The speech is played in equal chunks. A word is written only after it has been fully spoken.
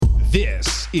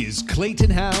is Clayton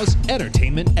Howe's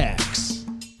Entertainment X.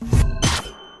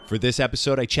 For this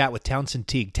episode, I chat with Townsend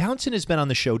Teague. Townsend has been on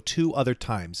the show 2 other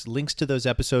times. Links to those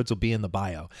episodes will be in the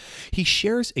bio. He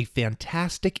shares a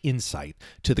fantastic insight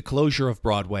to the closure of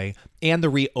Broadway and the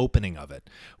reopening of it.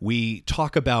 We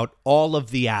talk about all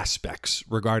of the aspects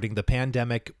regarding the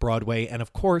pandemic, Broadway, and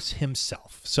of course,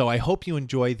 himself. So I hope you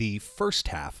enjoy the first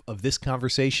half of this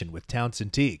conversation with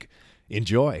Townsend Teague.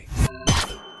 Enjoy.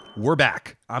 We're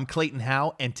back. I'm Clayton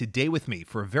Howe, and today with me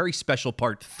for a very special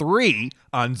part 3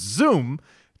 on Zoom,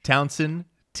 Townsend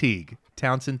Teague.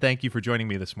 Townsend, thank you for joining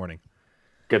me this morning.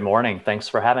 Good morning. Thanks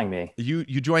for having me. You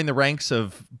joined the ranks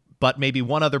of but maybe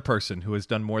one other person who has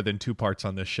done more than 2 parts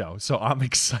on this show. So I'm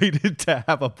excited to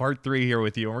have a part 3 here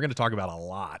with you, and we're going to talk about a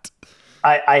lot.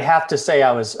 I have to say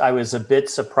I was a bit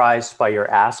surprised by your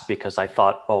ask because I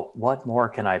thought, well, what more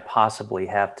can I possibly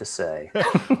have to say?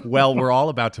 Well, we're all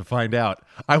about to find out.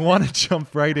 I want to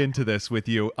jump right into this with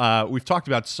you. We've talked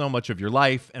about so much of your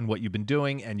life and what you've been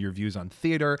doing and your views on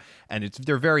theater, and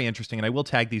they're very interesting. And I will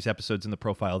tag these episodes in the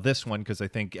profile of this one because I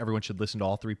think everyone should listen to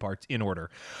all 3 parts in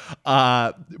order.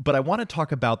 But I want to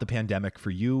talk about the pandemic for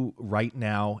you right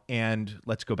now, and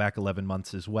let's go back 11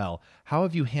 months as well. How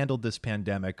have you handled this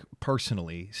pandemic personally,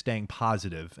 staying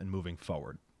positive and moving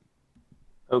forward?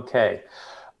 Okay.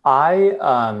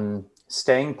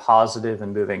 Staying positive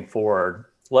and moving forward.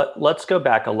 Let's go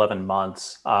back 11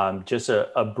 months. Just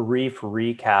a brief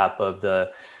recap of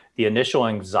the initial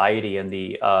anxiety and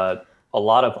a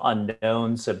lot of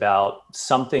unknowns about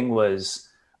something was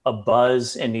a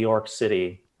buzz in New York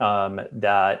City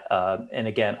and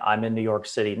again, I'm in New York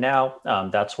City now.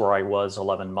 That's where I was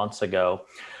 11 months ago.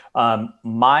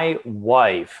 My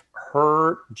wife,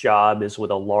 her job is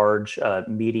with a large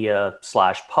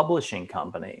media/publishing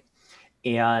company,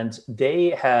 and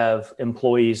they have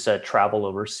employees that travel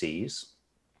overseas.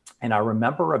 And I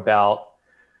remember about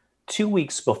 2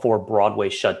 weeks before Broadway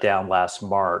shut down last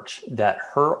March that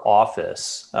her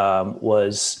office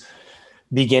was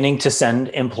beginning to send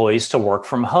employees to work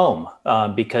from home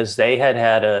because they had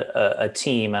a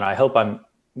team, and I hope I'm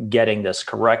getting this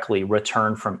correctly,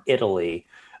 return from Italy,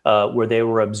 where they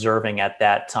were observing at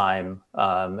that time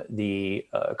the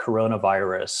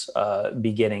coronavirus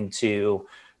beginning to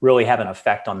really have an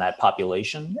effect on that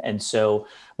population. And so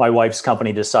my wife's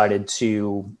company decided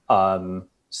to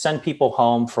send people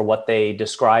home for what they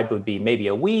described would be maybe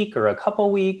a week or a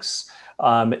couple weeks,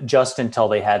 just until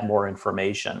they had more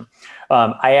information.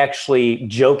 I actually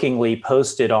jokingly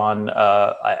posted on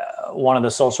one of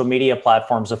the social media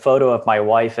platforms a photo of my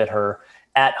wife at her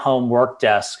at-home work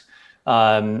desk,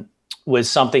 was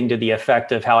something to the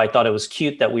effect of how I thought it was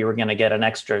cute that we were going to get an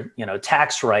extra,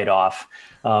 tax write-off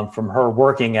from her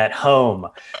working at home.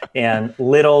 And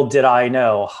little did I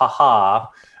know,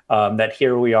 that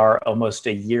here we are almost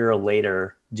a year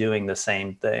later doing the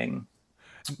same thing.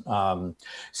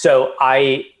 So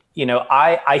I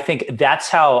think that's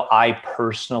how I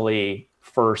personally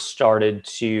first started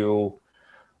to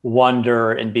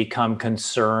wonder and become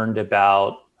concerned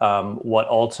about what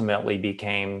ultimately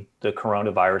became the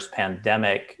coronavirus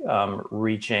pandemic,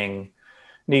 reaching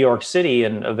New York City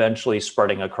and eventually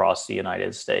spreading across the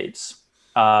United States.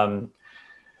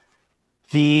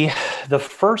 The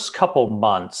first couple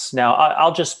months, now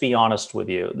I'll just be honest with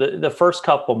you, the first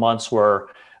couple months were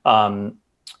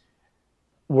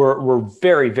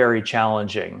very, very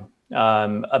challenging.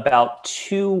 About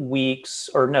 2 weeks,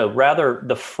 or no, rather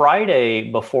the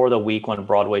Friday before the week when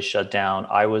Broadway shut down,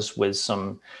 I was with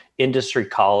some industry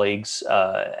colleagues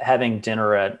having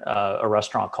dinner at a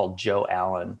restaurant called Joe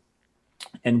Allen.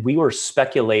 And we were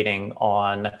speculating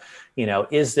on,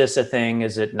 is this a thing?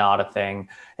 Is it not a thing?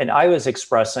 And I was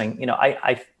expressing,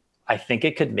 I think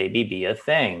it could maybe be a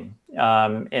thing.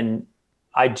 And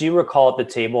I do recall at the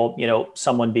table,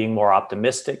 someone being more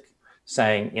optimistic,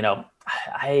 saying,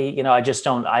 I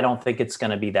don't think it's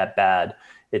going to be that bad,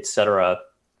 et cetera.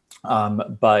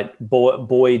 But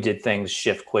boy, did things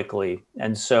shift quickly.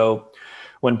 And so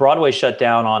when Broadway shut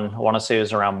down on, I want to say it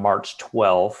was around March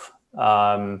 12th,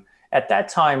 at that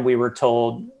time we were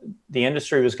told the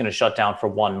industry was going to shut down for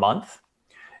 1 month.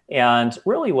 And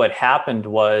really what happened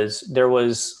was there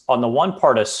was, on the one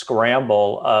part, a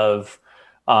scramble of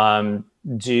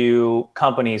do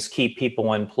companies keep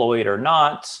people employed or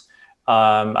not?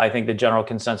 I think the general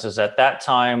consensus at that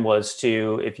time was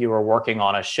to, if you were working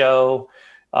on a show,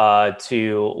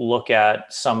 to look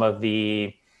at some of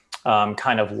the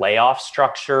kind of layoff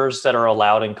structures that are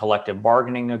allowed in collective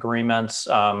bargaining agreements,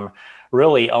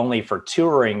 really only for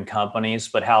touring companies,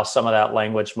 but how some of that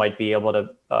language might be able to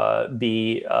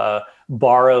be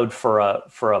borrowed for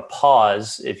a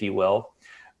pause, if you will.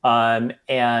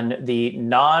 And the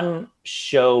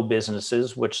non-show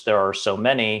businesses, which there are so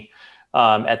many,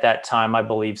 at that time, I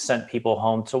believe, sent people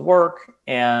home to work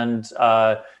and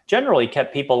generally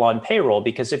kept people on payroll,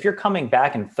 because if you're coming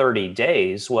back in 30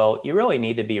 days, well, you really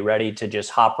need to be ready to just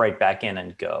hop right back in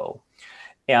and go.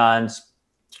 And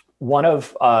one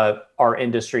of our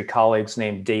industry colleagues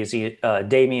named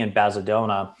Damian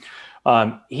Bazadona,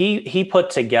 he put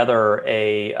together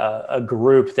a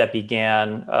group that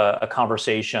began a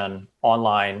conversation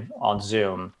online on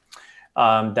Zoom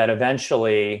that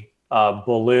eventually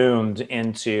ballooned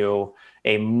into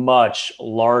a much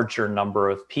larger number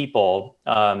of people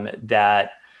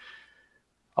that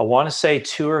I want to say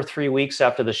 2 or 3 weeks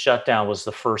after the shutdown was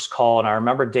the first call. And I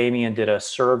remember Damien did a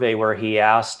survey where he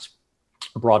asked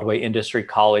Broadway industry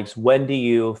colleagues, when do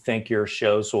you think your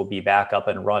shows will be back up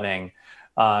and running?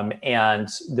 And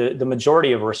the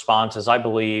majority of responses, I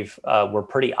believe, were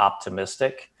pretty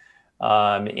optimistic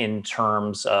in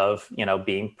terms of,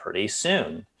 being pretty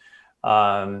soon.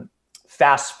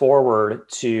 Fast forward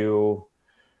to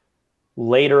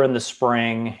later in the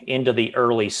spring into the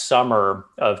early summer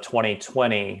of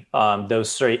 2020,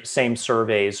 those same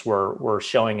surveys were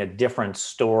showing a different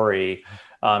story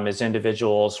as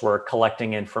individuals were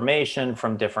collecting information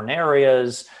from different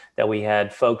areas, that we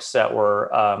had folks that were,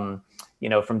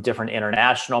 from different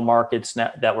international markets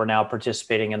that were now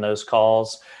participating in those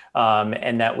calls,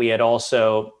 and that we had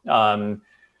also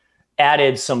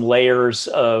added some layers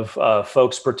of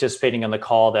folks participating in the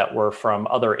call that were from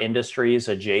other industries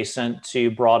adjacent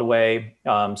to Broadway,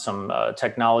 some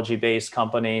technology-based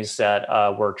companies that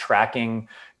were tracking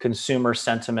consumer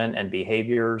sentiment and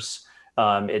behaviors,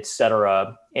 et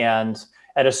cetera. And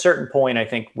at a certain point, I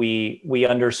think we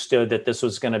understood that this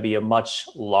was going to be a much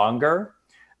longer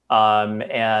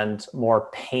and more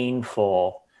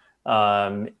painful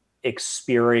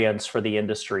experience for the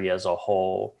industry as a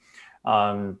whole.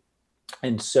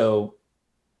 And so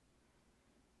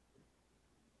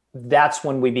that's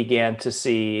when we began to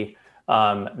see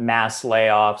mass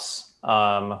layoffs,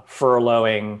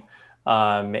 furloughing,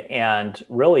 and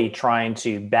really trying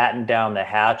to batten down the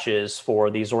hatches for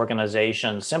these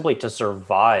organizations simply to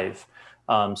survive,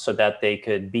 so that they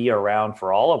could be around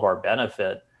for all of our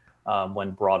benefit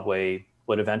when Broadway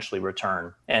would eventually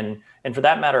return. And for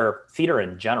that matter, theater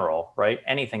in general, right?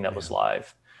 Anything that was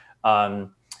live.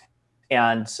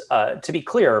 And to be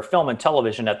clear, film and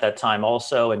television at that time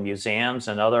also, and museums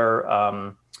and other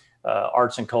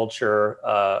arts and culture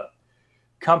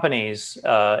companies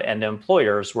and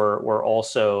employers were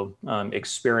also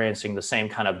experiencing the same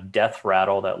kind of death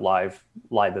rattle that live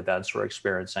events were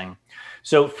experiencing.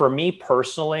 So for me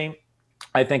personally,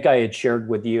 I think I had shared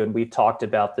with you, and we've talked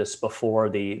about this before,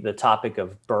 the topic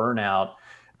of burnout.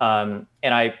 And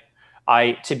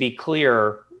I, to be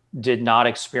clear, did not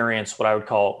experience what I would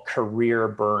call career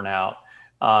burnout,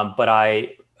 but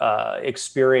I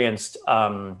experienced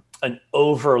an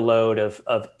overload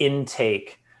of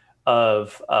intake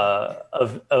of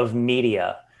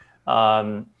media.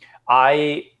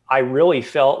 I really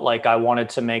felt like I wanted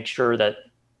to make sure that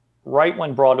right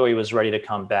when Broadway was ready to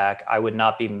come back, I would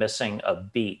not be missing a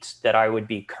beat, that I would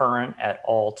be current at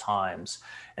all times.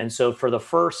 And so for the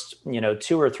first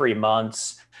 2 or 3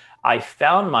 months, I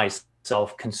found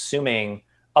myself consuming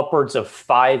upwards of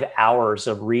 5 hours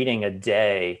of reading a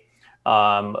day,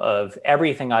 of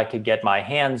everything I could get my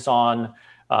hands on.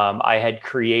 I had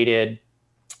created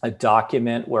a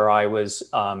document where I was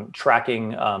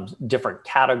tracking different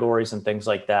categories and things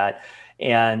like that.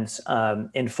 And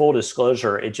in full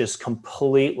disclosure, it just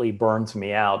completely burned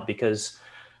me out, because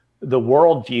the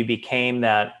worldview became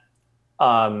that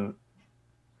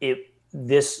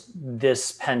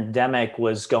this pandemic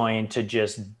was going to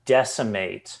just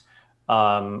decimate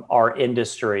our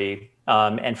industry,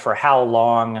 and for how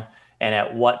long and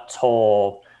at what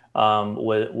toll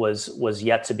was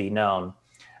yet to be known.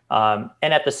 And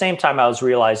at the same time, I was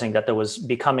realizing that there was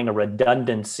becoming a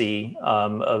redundancy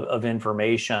of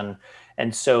information.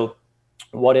 And so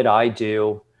what did I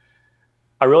do?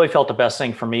 I really felt the best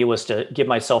thing for me was to give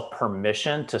myself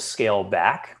permission to scale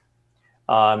back,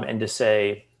 and to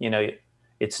say,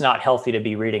 it's not healthy to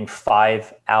be reading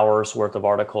 5 hours worth of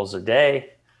articles a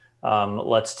day.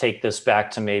 Let's take this back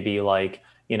to maybe 1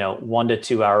 to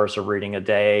 2 hours of reading a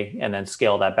day, and then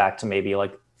scale that back to maybe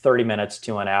 30 minutes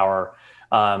to an hour.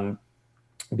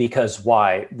 Because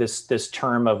why? This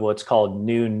term of what's called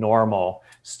new normal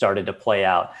started to play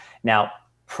out. Now,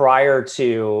 prior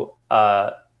to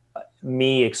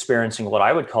me experiencing what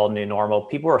I would call new normal,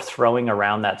 people were throwing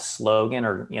around that slogan,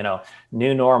 or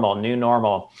new normal, new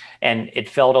normal. And it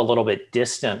felt a little bit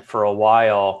distant for a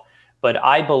while. But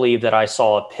I believe that I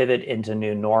saw a pivot into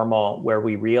new normal where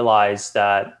we realized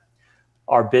that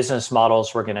our business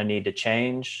models were going to need to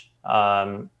change,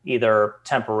 either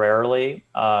temporarily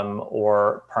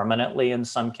or permanently in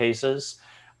some cases.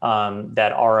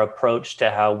 That our approach to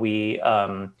how we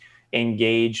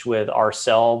engage with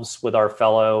ourselves, with our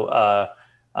fellow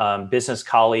business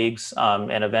colleagues,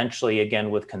 and eventually, again,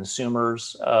 with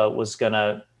consumers, was going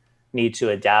to need to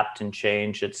adapt and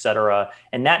change, et cetera.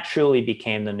 And that truly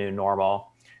became the new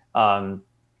normal.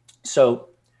 So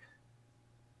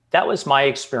that was my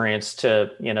experience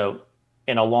to,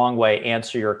 in a long way,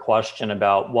 answer your question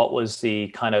about what was the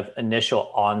kind of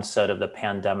initial onset of the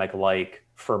pandemic like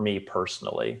for me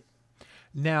personally.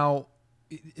 Now,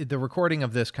 the recording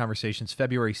of this conversation is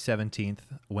February 17th,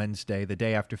 Wednesday, the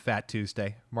day after Fat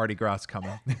Tuesday, Mardi Gras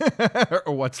coming,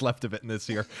 or what's left of it in this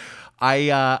year.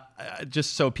 I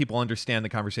just so people understand the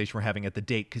conversation we're having at the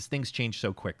date, because things change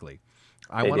so quickly.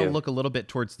 I want to look a little bit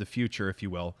towards the future, if you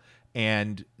will,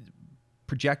 and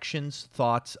projections,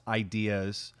 thoughts,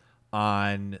 ideas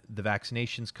on the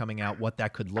vaccinations coming out, what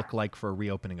that could look like for a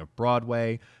reopening of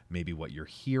Broadway, maybe what you're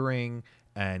hearing,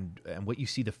 and what you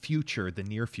see the future, the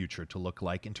near future, to look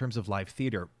like in terms of live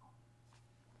theater.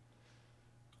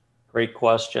 Great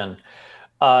question.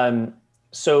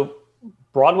 So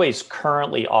Broadway's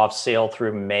currently off sale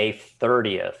through May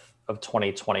 30th of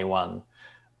 2021.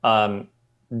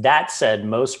 That said,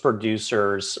 most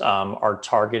producers are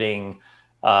targeting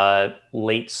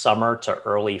late summer to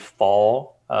early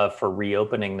fall for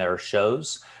reopening their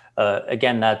shows.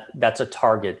 Again, that's a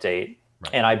target date.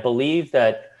 Right. And I believe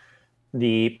that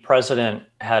the president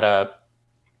had a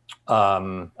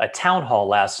town hall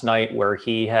last night where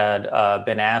he had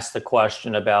been asked the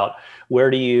question about when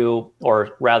do you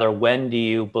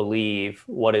believe,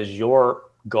 what is your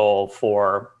goal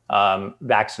for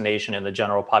vaccination in the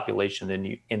general population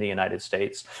in the United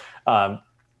States?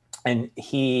 And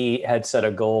he had set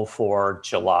a goal for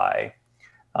July.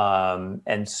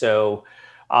 And so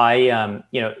I,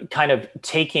 kind of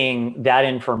taking that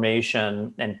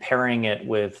information and pairing it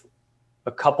with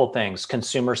a couple things: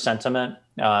 consumer sentiment,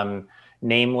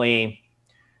 namely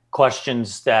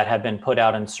questions that have been put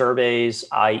out in surveys,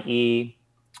 i.e.,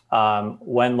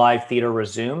 when live theater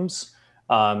resumes,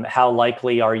 how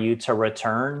likely are you to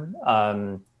return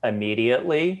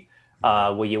immediately?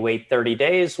 Will you wait 30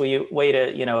 days? Will you wait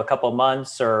a couple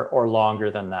months or longer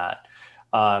than that?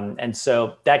 And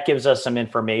so that gives us some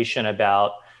information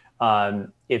about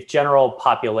if general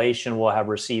population will have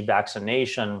received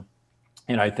vaccination.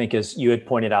 And I think, as you had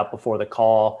pointed out before the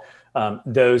call,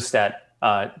 those that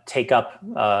take up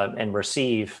and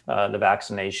receive the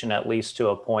vaccination, at least to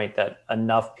a point that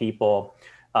enough people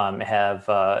have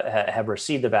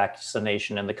received the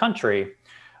vaccination in the country,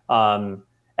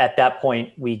 at that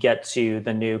point, we get to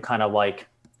the new kind of like,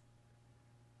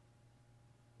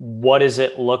 what does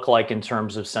it look like in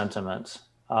terms of sentiment?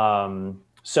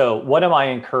 So what am I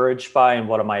encouraged by and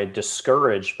what am I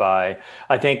discouraged by?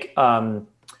 I think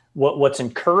what's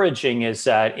encouraging is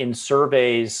that in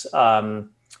surveys, a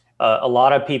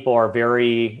lot of people are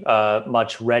very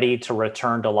much ready to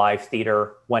return to live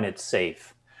theater when it's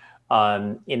safe.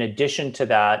 In addition to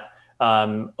that,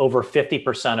 over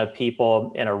 50% of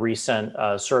people in a recent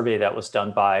survey that was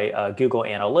done by Google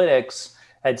Analytics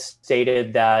had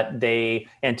stated that they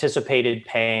anticipated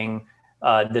paying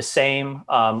the same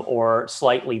or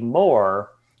slightly more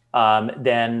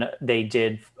than they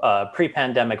did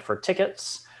pre-pandemic for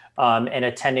tickets, and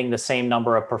attending the same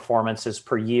number of performances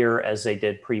per year as they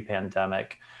did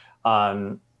pre-pandemic.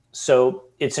 So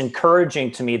it's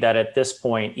encouraging to me that at this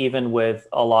point, even with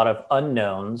a lot of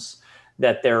unknowns,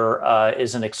 that there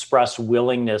is an express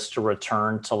willingness to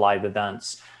return to live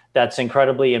events. That's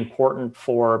incredibly important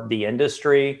for the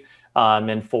industry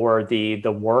and for the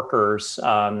workers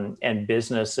and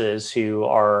businesses who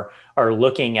are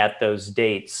looking at those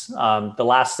dates. The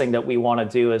last thing that we want to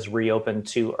do is reopen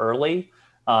too early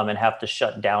and have to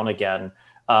shut down again.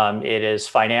 It is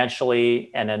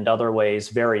financially and in other ways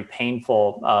very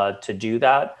painful to do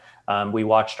that. We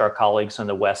watched our colleagues in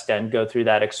the West End go through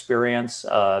that experience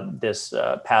this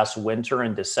past winter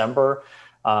in December.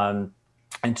 And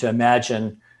to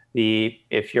imagine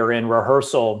if you're in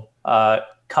rehearsal,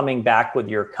 coming back with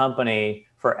your company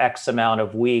for X amount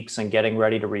of weeks and getting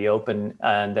ready to reopen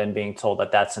and then being told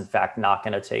that that's in fact not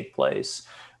going to take place.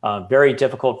 Very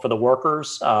difficult for the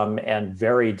workers and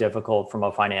very difficult from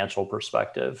a financial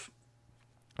perspective.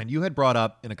 And you had brought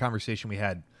up in a conversation we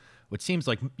had, what seems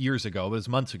like years ago, but it was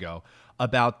months ago,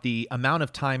 about the amount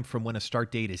of time from when a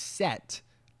start date is set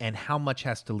and how much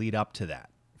has to lead up to that.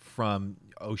 From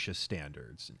OSHA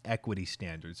standards and equity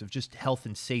standards, of just health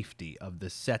and safety of the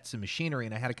sets and machinery.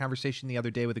 And I had a conversation the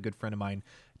other day with a good friend of mine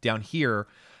down here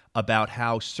about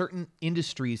how certain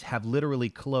industries have literally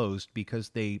closed because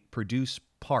they produce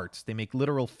parts. They make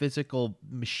literal physical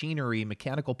machinery,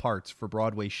 mechanical parts for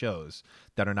Broadway shows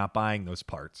that are not buying those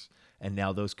parts. And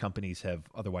now those companies have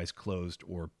otherwise closed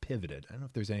or pivoted. I don't know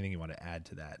if there's anything you want to add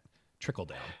to that trickle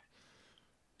down.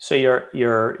 So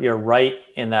you're right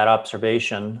in that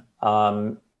observation.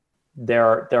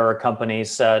 There are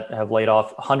companies that have laid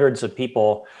off hundreds of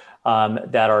people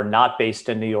that are not based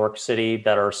in New York City,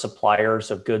 that are suppliers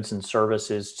of goods and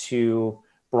services to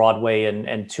Broadway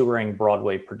and touring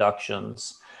Broadway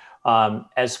productions.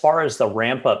 As far as the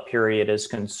ramp up period is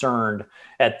concerned,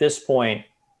 at this point,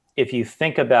 if you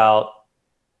think about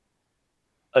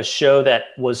a show that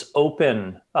was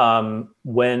open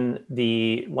when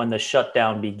the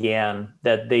shutdown began,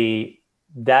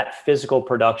 that physical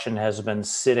production has been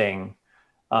sitting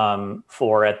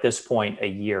for, at this point, a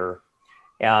year.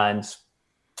 And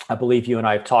I believe you and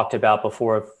I have talked about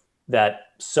before that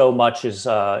so much is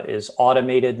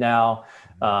automated now,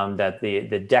 that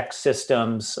the deck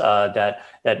systems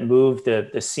that move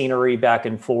the scenery back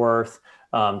and forth,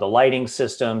 the lighting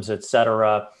systems, et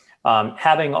cetera,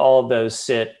 having all of those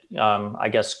sit, I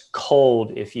guess,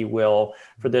 cold, if you will,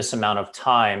 for this amount of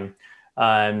time,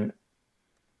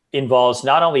 involves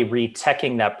not only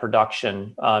reteching that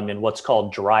production in what's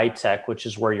called dry tech, which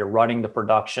is where you're running the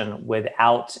production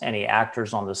without any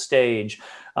actors on the stage,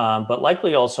 but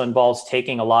likely also involves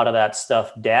taking a lot of that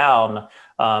stuff down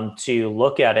to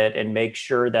look at it and make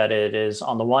sure that it is,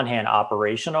 on the one hand,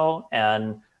 operational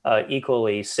and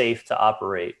equally safe to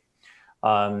operate.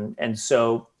 And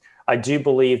so I do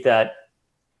believe that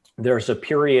there's a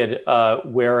period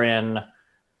wherein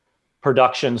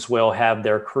productions will have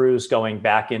their crews going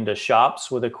back into shops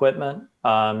with equipment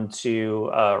to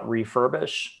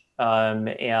refurbish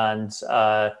and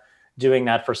doing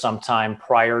that for some time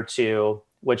prior to,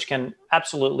 which can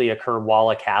absolutely occur while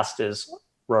a cast is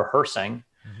rehearsing.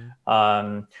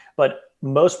 But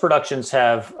most productions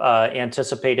have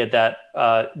anticipated that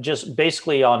just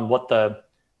basically on what the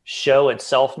show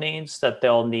itself needs, that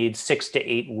they'll need 6 to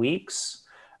 8 weeks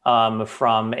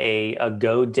from a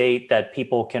go date that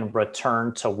people can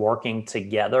return to working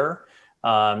together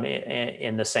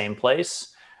in the same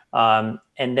place. And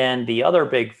then the other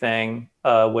big thing,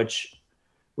 which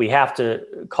we have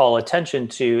to call attention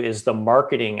to, is the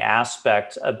marketing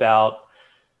aspect about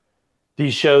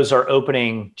these shows are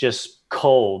opening just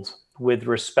cold with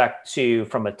respect to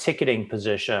from a ticketing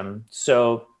position.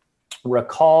 So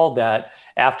recall that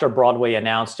after Broadway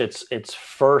announced its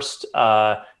first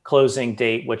closing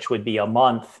date, which would be a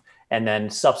month, and then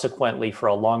subsequently for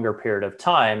a longer period of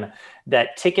time,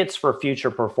 that tickets for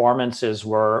future performances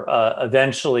were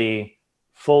eventually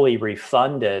fully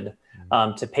refunded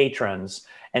to patrons.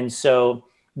 And so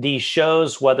these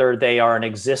shows, whether they are an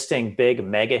existing big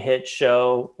mega hit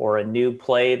show or a new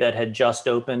play that had just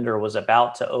opened or was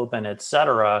about to open, et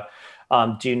cetera,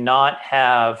 do not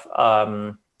have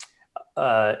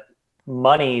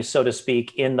money, so to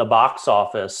speak, in the box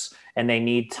office, and they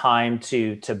need time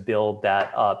to build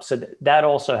that up. So that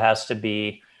also has to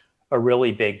be a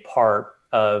really big part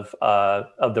of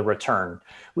the return.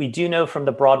 We do know from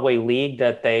the Broadway League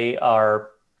that they are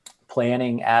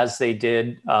planning, as they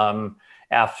did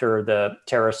after the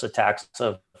terrorist attacks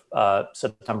of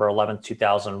September 11th,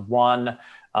 2001,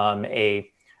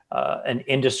 an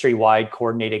industry-wide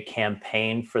coordinated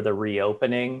campaign for the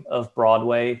reopening of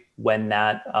Broadway when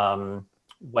that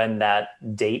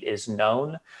date is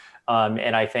known.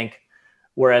 And I think,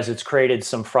 whereas it's created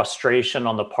some frustration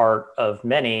on the part of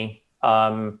many,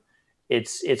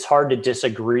 it's hard to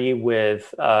disagree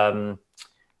with.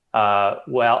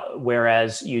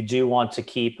 Whereas you do want to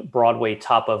keep Broadway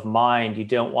top of mind, you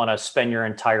don't want to spend your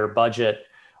entire budget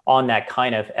on that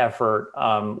kind of effort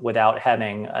without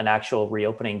having an actual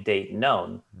reopening date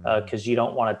known, because you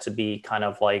don't want it to be kind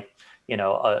of like,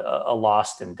 a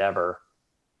lost endeavor.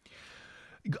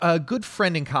 A good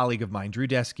friend and colleague of mine, Drew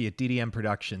Desky at DDM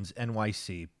Productions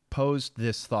NYC, posed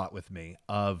this thought with me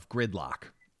of gridlock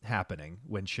happening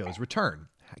when shows return.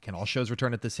 Can all shows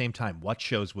return at the same time? What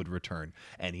shows would return?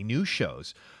 Any new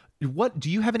shows? What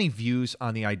do you have any views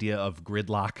on the idea of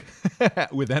gridlock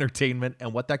with entertainment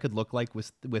and what that could look like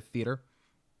with theater?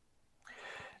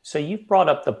 So you've brought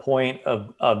up the point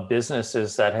of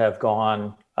businesses that have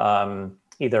gone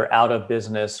either out of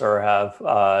business or have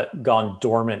gone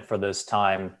dormant for this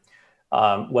time,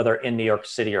 whether in New York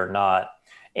City or not.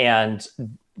 And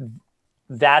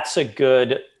that's a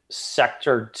good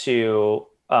sector to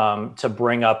to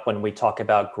bring up when we talk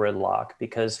about gridlock,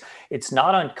 because it's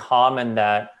not uncommon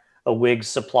that a wig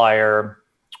supplier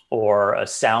or a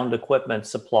sound equipment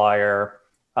supplier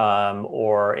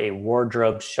or a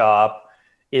wardrobe shop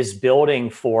is building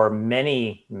for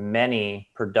many, many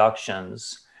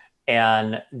productions,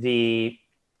 and the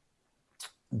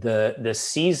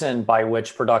season by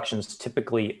which productions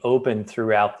typically open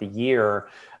throughout the year,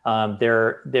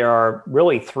 there are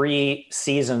really 3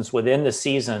 seasons within the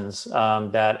seasons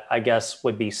that I guess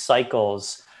would be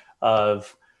cycles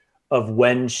of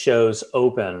when shows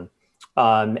open,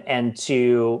 and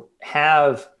to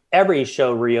have every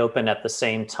show reopen at the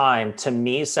same time, to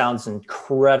me, sounds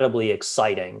incredibly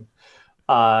exciting.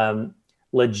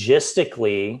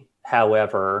 Logistically,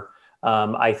 however,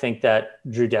 I think that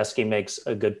Drew Deskey makes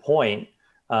a good point.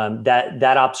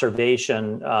 That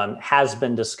observation has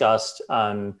been discussed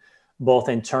both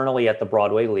internally at the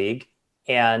Broadway League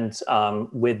and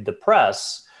with the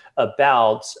press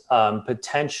about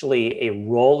potentially a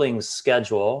rolling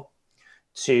schedule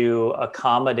to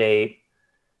accommodate,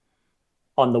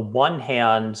 on the one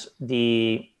hand,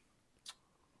 the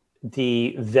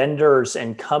vendors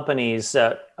and companies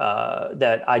that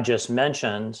I just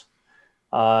mentioned.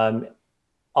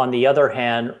 On the other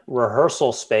hand,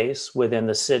 rehearsal space within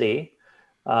the city.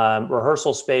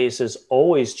 Rehearsal space is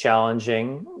always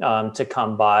challenging to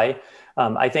come by.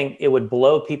 I think it would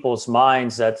blow people's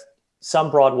minds that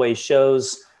some Broadway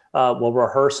shows will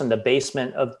rehearse in the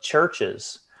basement of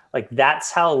churches. Like,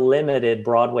 that's how limited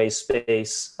Broadway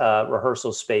space,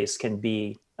 rehearsal space can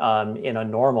be in a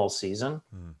normal season.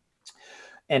 Mm.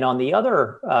 And on the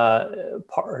other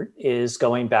part is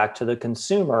going back to the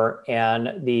consumer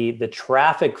and the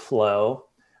traffic flow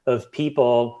of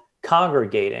people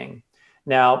congregating.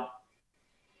 Now,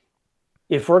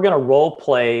 if we're going to role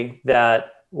play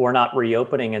that we're not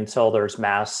reopening until there's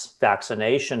mass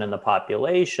vaccination in the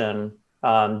population,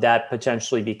 that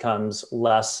potentially becomes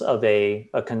less of a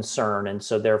concern, and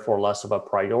so therefore less of a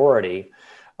priority.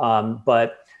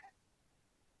 But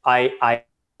I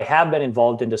have been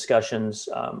involved in discussions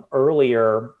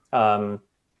earlier,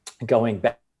 going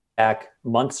back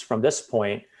months from this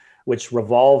point, which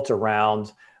revolved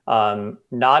around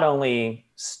not only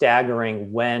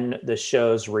staggering when the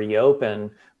shows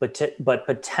reopen, but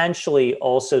potentially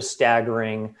also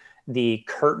staggering the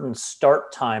curtain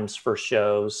start times for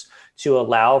shows to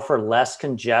allow for less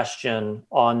congestion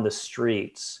on the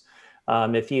streets.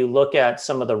 If you look at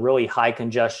some of the really high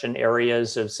congestion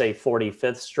areas of, say,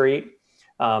 45th Street,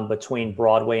 between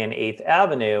Broadway and 8th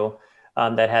Avenue,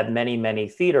 that have many, many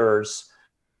theaters,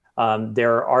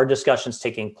 there are discussions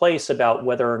taking place about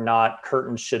whether or not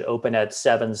curtains should open at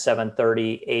 7,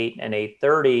 7:30, 8, and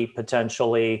 8:30,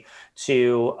 potentially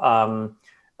to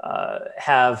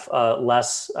have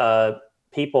less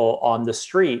people on the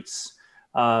streets.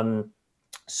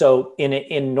 So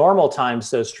in normal times,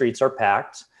 those streets are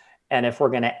packed. And if we're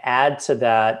going to add to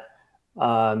that,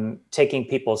 taking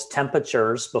people's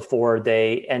temperatures before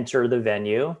they enter the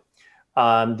venue,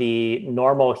 the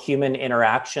normal human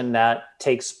interaction that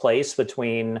takes place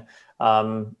between,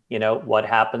 what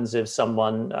happens if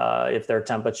someone, if their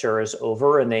temperature is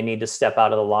over and they need to step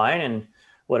out of the line, and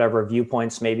whatever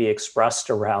viewpoints may be expressed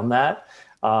around that.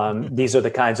 These are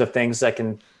the kinds of things that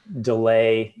can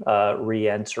delay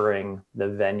re-entering the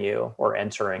venue, or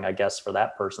entering, I guess, for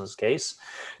that person's case.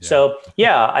 Yeah. So,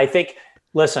 yeah, I think,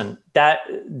 listen,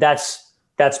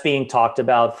 that's being talked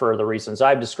about for the reasons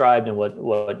I've described and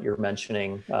what you're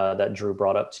mentioning that Drew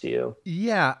brought up to you.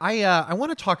 Yeah, I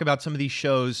want to talk about some of these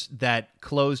shows that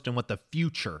closed and what the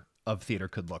future of theater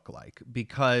could look like,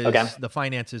 because the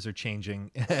finances are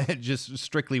changing. Just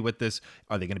strictly with this,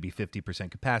 are they going to be 50%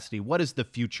 capacity? What does the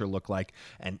future look like?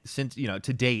 And since,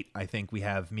 to date, I think we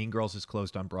have Mean Girls is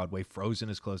closed on Broadway, Frozen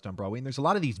is closed on Broadway, and there's a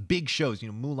lot of these big shows.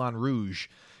 Moulin Rouge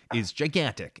is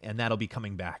gigantic, and that'll be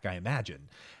coming back, I imagine.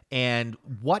 And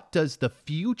what does the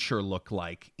future look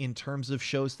like in terms of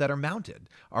shows that are mounted?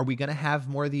 Are we going to have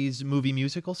more of these movie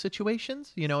musical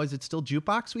situations? Is it still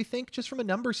jukebox, we think, just from a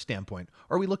numbers standpoint?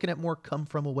 Or are we looking at more come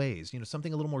from a ways,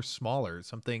 something a little more smaller,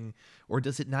 something, or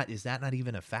is that not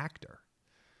even a factor?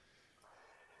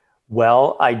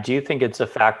 Well, I do think it's a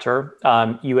factor.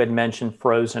 You had mentioned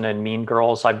Frozen and Mean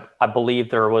Girls. I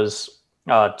believe there was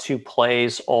 2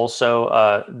 plays also,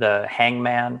 The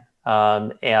Hangman,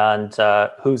 and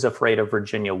Who's Afraid of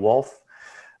Virginia Woolf,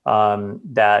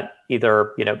 that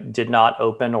either did not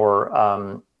open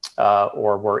or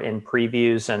were in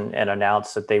previews and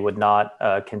announced that they would not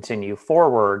continue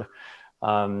forward.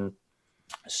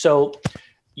 So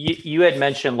you had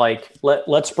mentioned, like,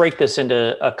 let's break this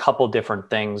into a couple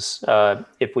different things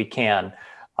if we can.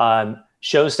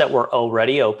 Shows that were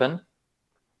already open,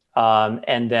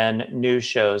 and then new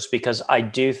shows, because I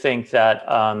do think that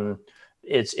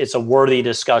it's a worthy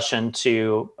discussion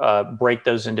to break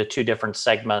those into two different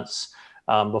segments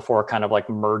before kind of like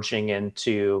merging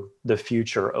into the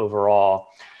future overall.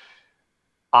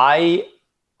 I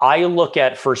look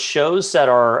at, for shows that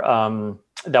are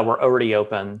that were already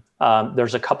open,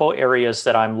 there's a couple areas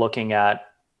that I'm looking at.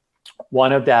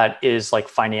 One of that is like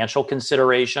financial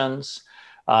considerations.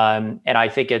 And I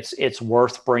think it's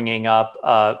worth bringing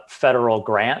up federal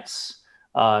grants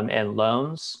and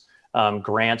loans,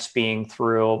 grants being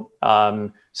through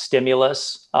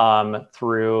stimulus,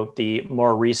 through the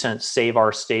more recent Save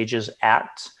Our Stages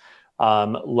Act,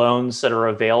 loans that are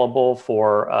available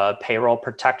for payroll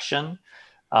protection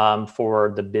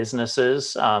for the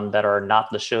businesses that are not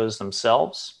the shows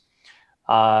themselves.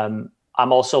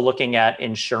 I'm also looking at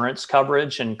insurance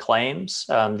coverage and claims,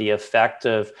 the effect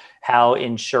of how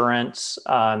insurance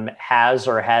has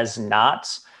or has not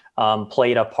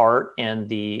played a part in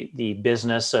the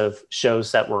business of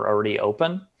shows that were already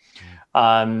open.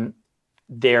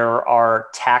 There are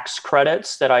tax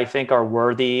credits that I think are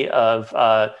worthy of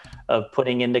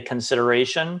putting into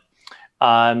consideration,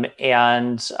 and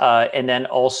then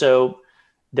also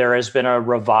there has been a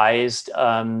revised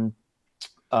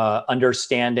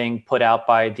understanding put out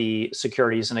by the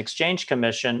Securities and Exchange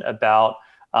Commission about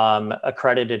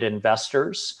accredited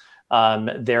investors,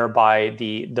 thereby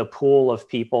the pool of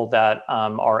people that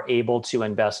are able to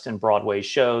invest in Broadway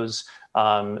shows,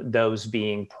 those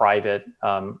being private,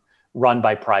 run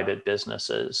by private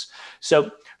businesses.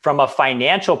 So from a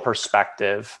financial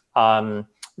perspective, if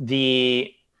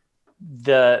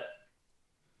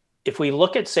we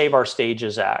look at Save Our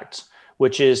Stages Act,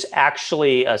 which is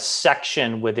actually a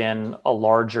section within a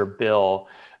larger bill,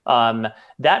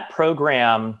 that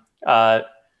program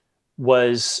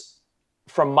was,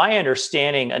 from my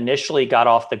understanding, initially got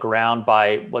off the ground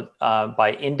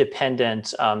by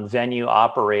independent venue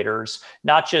operators,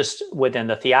 not just within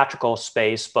the theatrical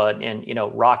space, but in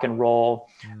rock and roll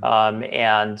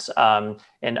and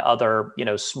other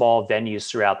small venues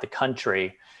throughout the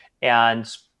country, and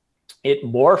it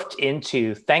morphed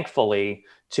into, thankfully,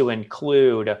 to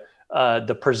include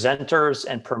the presenters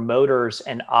and promoters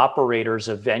and operators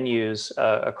of venues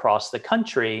across the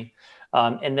country,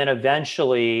 and then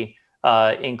eventually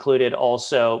included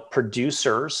also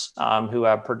producers who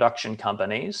have production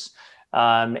companies,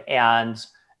 and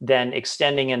then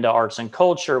extending into arts and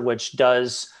culture, which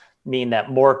does mean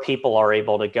that more people are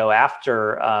able to go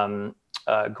after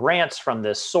grants from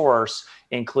this source,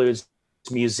 includes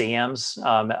museums,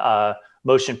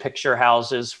 motion picture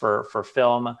houses for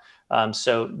film.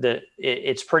 So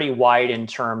it's pretty wide in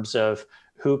terms of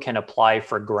who can apply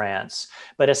for grants.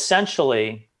 But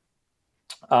essentially,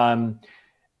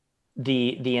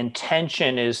 the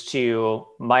intention is to,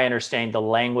 my understanding, the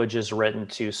language is written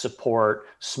to support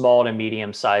small to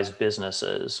medium-sized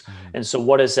businesses. Mm-hmm. And so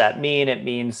what does that mean? It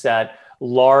means that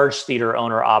large theater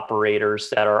owner operators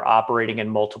that are operating in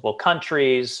multiple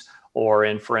countries, or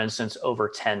in, for instance, over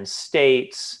 10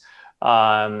 states,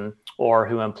 or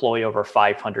who employ over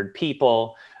 500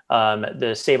 people,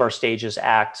 the Save Our Stages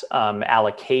Act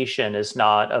allocation is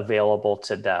not available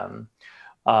to them.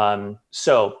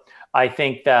 So I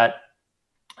think that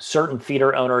certain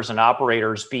theater owners and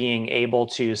operators being able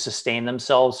to sustain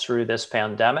themselves through this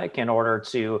pandemic in order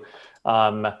to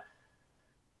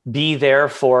be there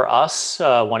for us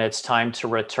when it's time to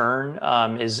return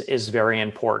is very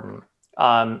important.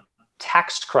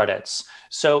 Tax credits.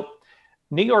 So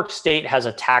New York State has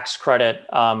a tax credit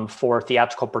for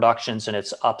theatrical productions, and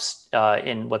it's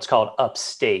in what's called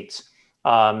upstate.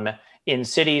 In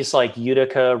cities like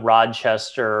Utica,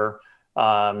 Rochester,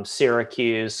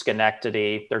 Syracuse,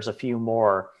 Schenectady, there's a few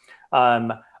more.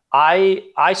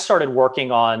 I started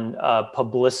working on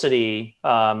publicity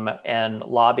and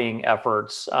lobbying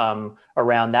efforts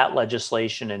around that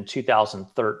legislation in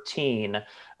 2013,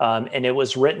 and it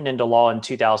was written into law in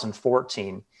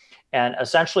 2014. And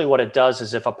essentially what it does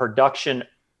is, if a production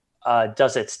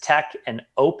does its tech and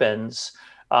opens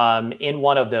in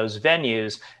one of those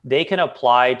venues, they can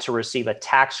apply to receive a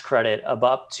tax credit of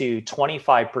up to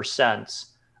 25%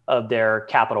 of their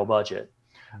capital budget.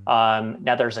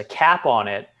 Now there's a cap on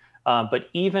it, but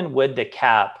even with the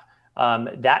cap,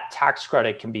 that tax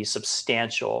credit can be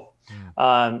substantial.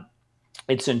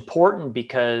 It's important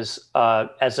because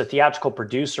as a theatrical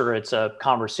producer, it's a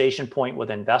conversation point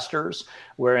with investors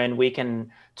wherein we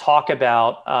can talk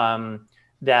about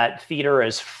that theater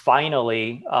is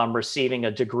finally receiving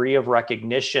a degree of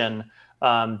recognition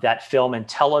that film and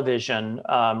television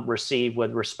receive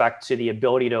with respect to the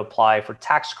ability to apply for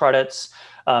tax credits,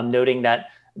 noting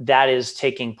that that is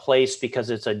taking place because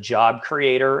it's a job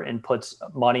creator and puts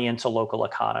money into local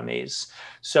economies.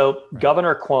 So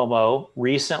Governor Cuomo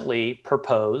recently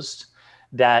proposed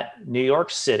that New York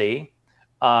City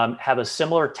have a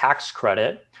similar tax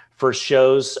credit for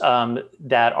shows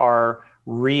that are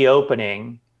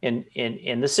reopening in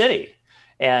the city.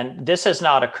 And this has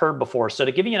not occurred before. So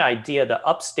to give you an idea, the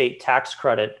upstate tax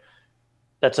credit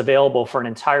that's available for an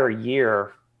entire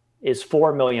year is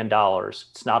 $4 million.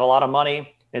 It's not a lot of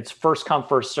money. It's first come,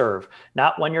 first serve.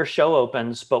 Not when your show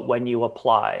opens, but when you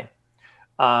apply.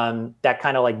 That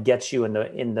kind of like gets you in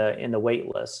the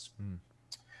wait list.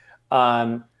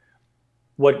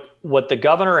 What the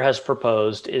governor has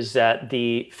proposed is that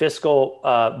the fiscal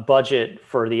budget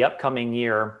for the upcoming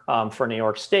year for New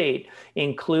York State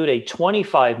include a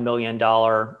 $25 million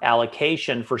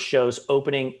allocation for shows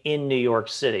opening in New York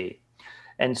City.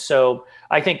 And so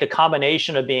I think the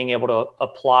combination of being able to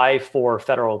apply for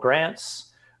federal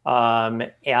grants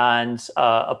and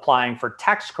applying for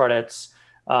tax credits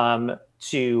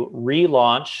to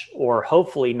relaunch or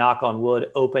hopefully, knock on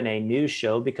wood, open a new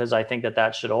show, because I think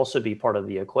that should also be part of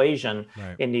the equation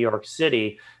in New York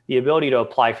City. The ability to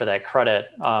apply for that credit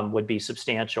would be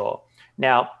substantial.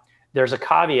 Now, there's a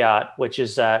caveat, which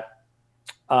is that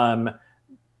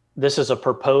this is a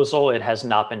proposal. It has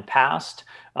not been passed.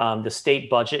 The state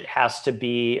budget has to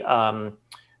be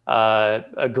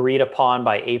agreed upon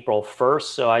by April 1st.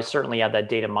 So I certainly have that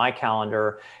date in my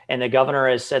calendar. And the governor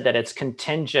has said that it's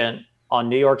contingent on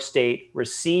New York State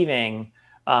receiving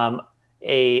a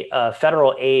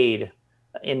federal aid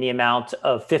in the amount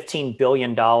of $15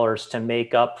 billion to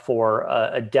make up for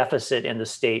a deficit in the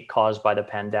state caused by the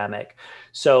pandemic.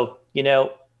 So,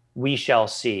 we shall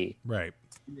see. Right.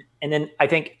 And then I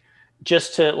think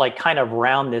just to like kind of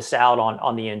round this out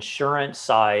on the insurance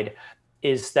side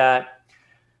is that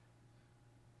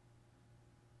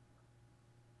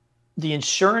the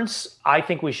insurance I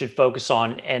think we should focus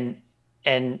on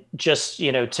and just,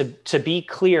 to be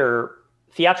clear,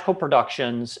 theatrical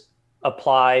productions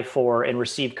apply for and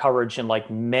receive coverage in like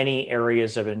many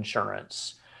areas of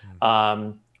insurance,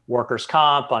 workers'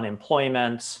 comp,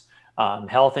 unemployment,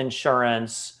 health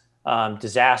insurance,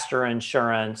 disaster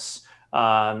insurance,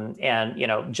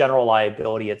 and general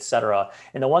liability, et cetera.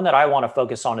 And the one that I want to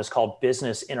focus on is called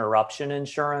business interruption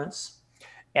insurance.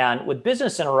 And with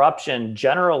business interruption,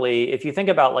 generally, if you think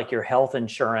about like your health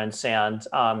insurance and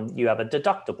you have a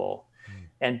deductible,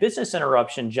 and business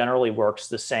interruption generally works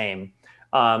the same.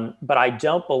 But I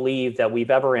don't believe that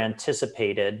we've ever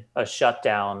anticipated a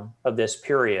shutdown of this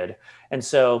period. And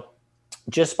so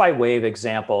just by way of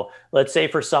example, let's say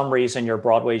for some reason your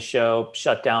Broadway show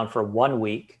shut down for 1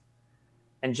 week.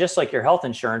 And just like your health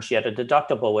insurance, you had a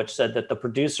deductible, which said that the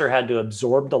producer had to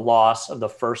absorb the loss of the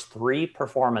first 3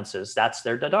 performances. That's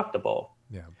their deductible.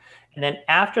 Yeah. And then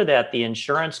after that, the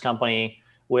insurance company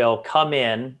will come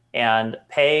in and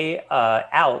pay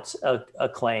out a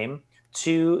claim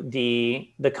to the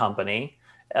company,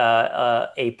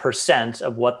 a percent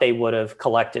of what they would have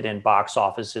collected in box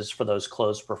offices for those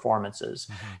closed performances.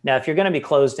 Now, if you're going to be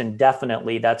closed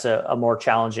indefinitely, that's a more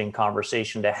challenging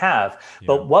conversation to have. Yeah.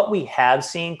 But what we have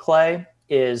seen, Clay,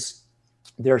 is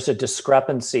there's a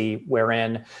discrepancy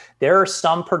wherein there are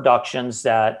some productions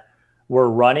that were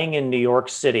running in New York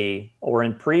City or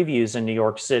in previews in New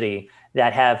York City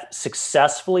that have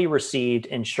successfully received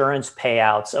insurance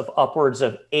payouts of upwards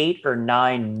of $8 or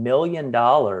 $9 million.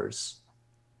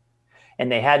 And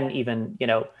they hadn't even,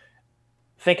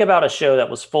 think about a show that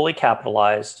was fully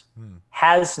capitalized,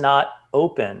 has not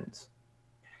opened,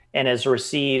 and has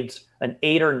received an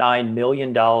 $8 or $9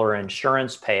 million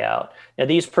insurance payout. Now,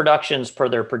 these productions, per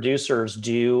their producers,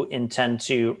 do intend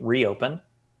to reopen.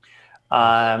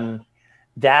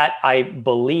 That I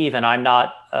believe, and I'm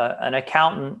not an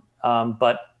accountant,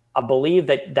 but I believe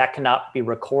that cannot be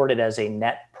recorded as a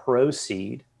net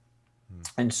proceed.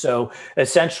 And so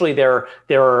essentially there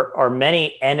are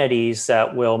many entities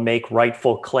that will make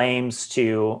rightful claims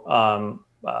to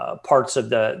parts of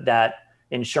that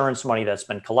insurance money that's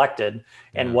been collected.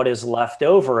 And what is left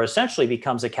over essentially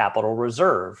becomes a capital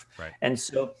reserve. Right. And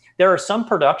so there are some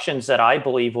productions that I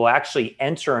believe will actually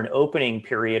enter an opening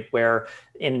period where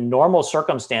in normal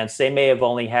circumstance, they may have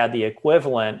only had the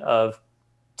equivalent of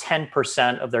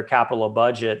 10% of their capital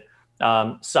budget,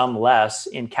 some less,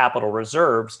 in capital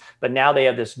reserves, but now they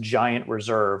have this giant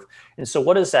reserve. And so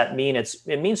what does that mean? It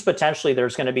means potentially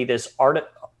there's going to be this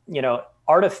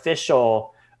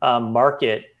artificial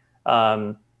market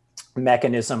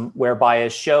mechanism whereby a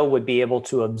show would be able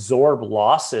to absorb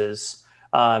losses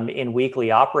in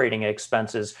weekly operating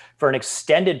expenses for an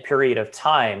extended period of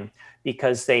time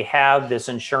because they have this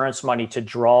insurance money to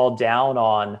draw down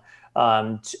on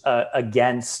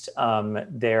against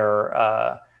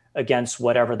against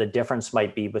whatever the difference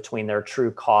might be between their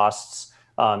true costs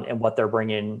and what they're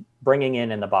bringing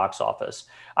in the box office.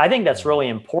 I think that's really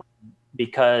important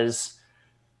because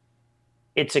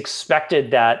it's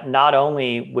expected that not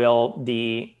only will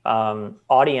the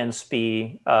audience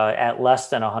be at less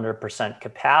than 100%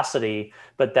 capacity,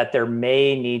 but that there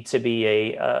may need to be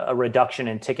a reduction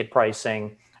in ticket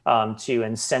pricing to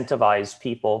incentivize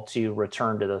people to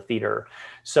return to the theater.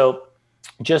 So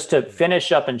just to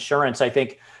finish up insurance, I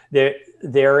think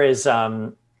there's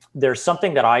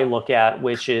something that I look at,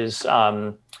 which is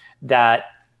that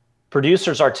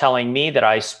producers are telling me that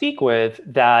I speak with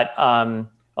that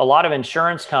a lot of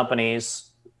insurance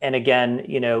companies, and again,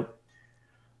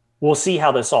 we'll see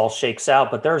how this all shakes out,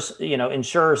 but there's,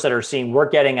 insurers that are seeing we're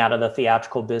getting out of the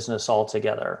theatrical business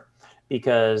altogether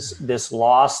because this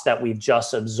loss that we've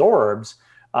just absorbed,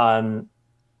 how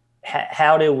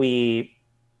do we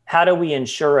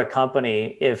insure a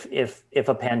company if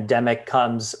a pandemic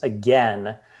comes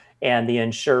again and the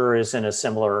insurer is in a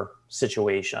similar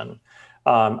situation?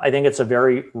 I think it's a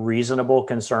very reasonable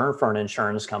concern for an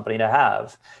insurance company to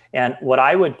have. And what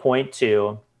I would point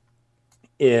to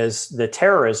is the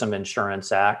Terrorism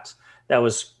Insurance Act that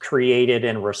was created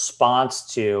in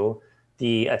response to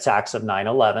the attacks of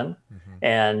 9/11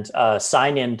 and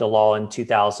signed into law in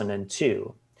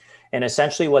 2002. And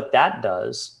essentially what that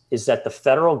does is that the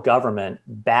federal government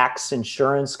backs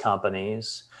insurance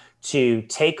companies to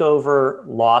take over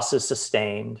losses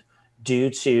sustained due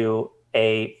to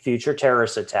a future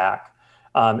terrorist attack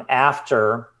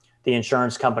after the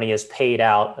insurance company has paid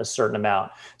out a certain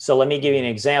amount. So let me give you an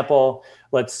example.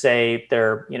 Let's say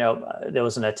there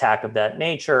was an attack of that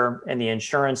nature and the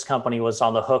insurance company was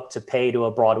on the hook to pay to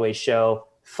a Broadway show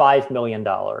 $5 million.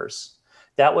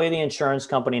 That way the insurance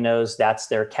company knows that's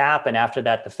their cap. And after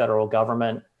that, the federal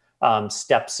government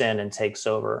steps in and takes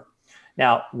over.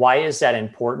 Now, why is that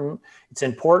important? It's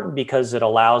important because it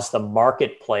allows the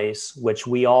marketplace, which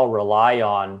we all rely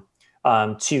on,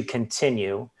 to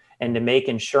continue and to make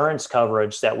insurance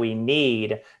coverage that we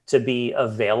need to be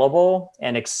available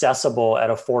and accessible at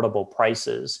affordable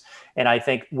prices. And I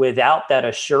think without that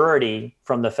assurity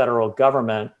from the federal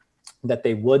government that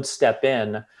they would step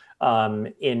in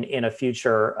a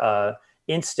future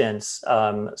instance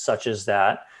such as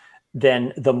that,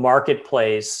 then the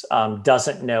marketplace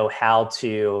doesn't know how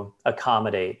to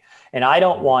accommodate. And I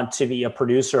don't want to be a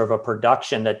producer of a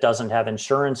production that doesn't have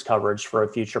insurance coverage for a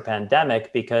future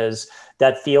pandemic, because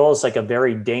that feels like a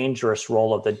very dangerous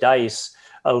roll of the dice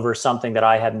over something that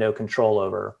I have no control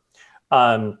over.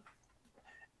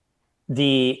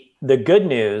 The good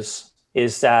news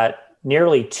is that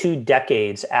nearly 2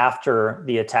 decades after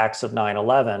the attacks of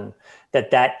 9/11,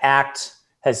 that act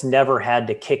has never had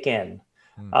to kick in.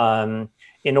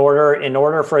 In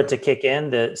order for it to kick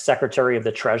in, the Secretary of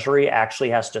the Treasury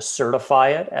actually has to certify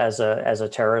it as a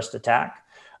terrorist attack,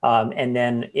 and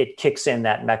then it kicks in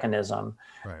that mechanism.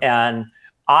 Right. And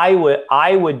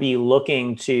I would be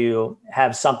looking to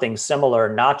have something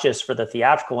similar, not just for the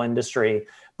theatrical industry,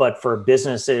 but for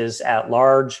businesses at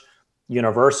large,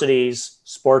 universities,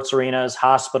 sports arenas,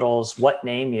 hospitals, what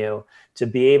name you, to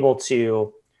be able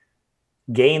to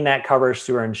gain that coverage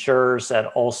through insurers that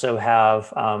also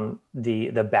have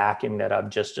the backing that I've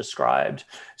just described.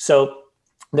 So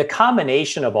the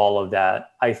combination of all of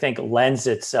that, I think, lends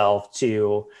itself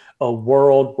to a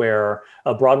world where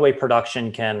a Broadway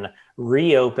production can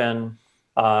reopen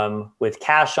with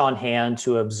cash on hand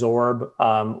to absorb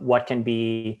what can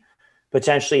be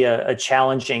potentially a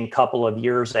challenging couple of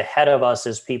years ahead of us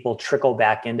as people trickle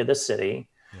back into the city.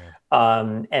 Yeah.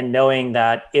 And knowing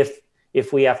that if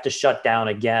we have to shut down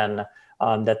again,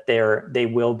 that they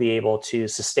will be able to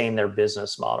sustain their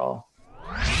business model.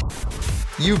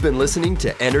 You've been listening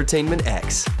to Entertainment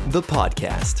X, the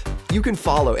podcast. You can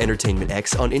follow Entertainment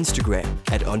X on Instagram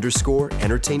at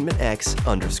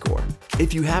 _EntertainmentX_.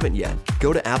 If you haven't yet,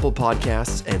 go to Apple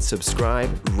Podcasts and subscribe,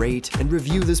 rate, and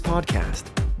review this podcast.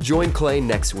 Join Clay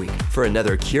next week for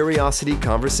another curiosity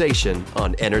conversation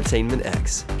on Entertainment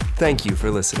X. Thank you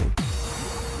for listening.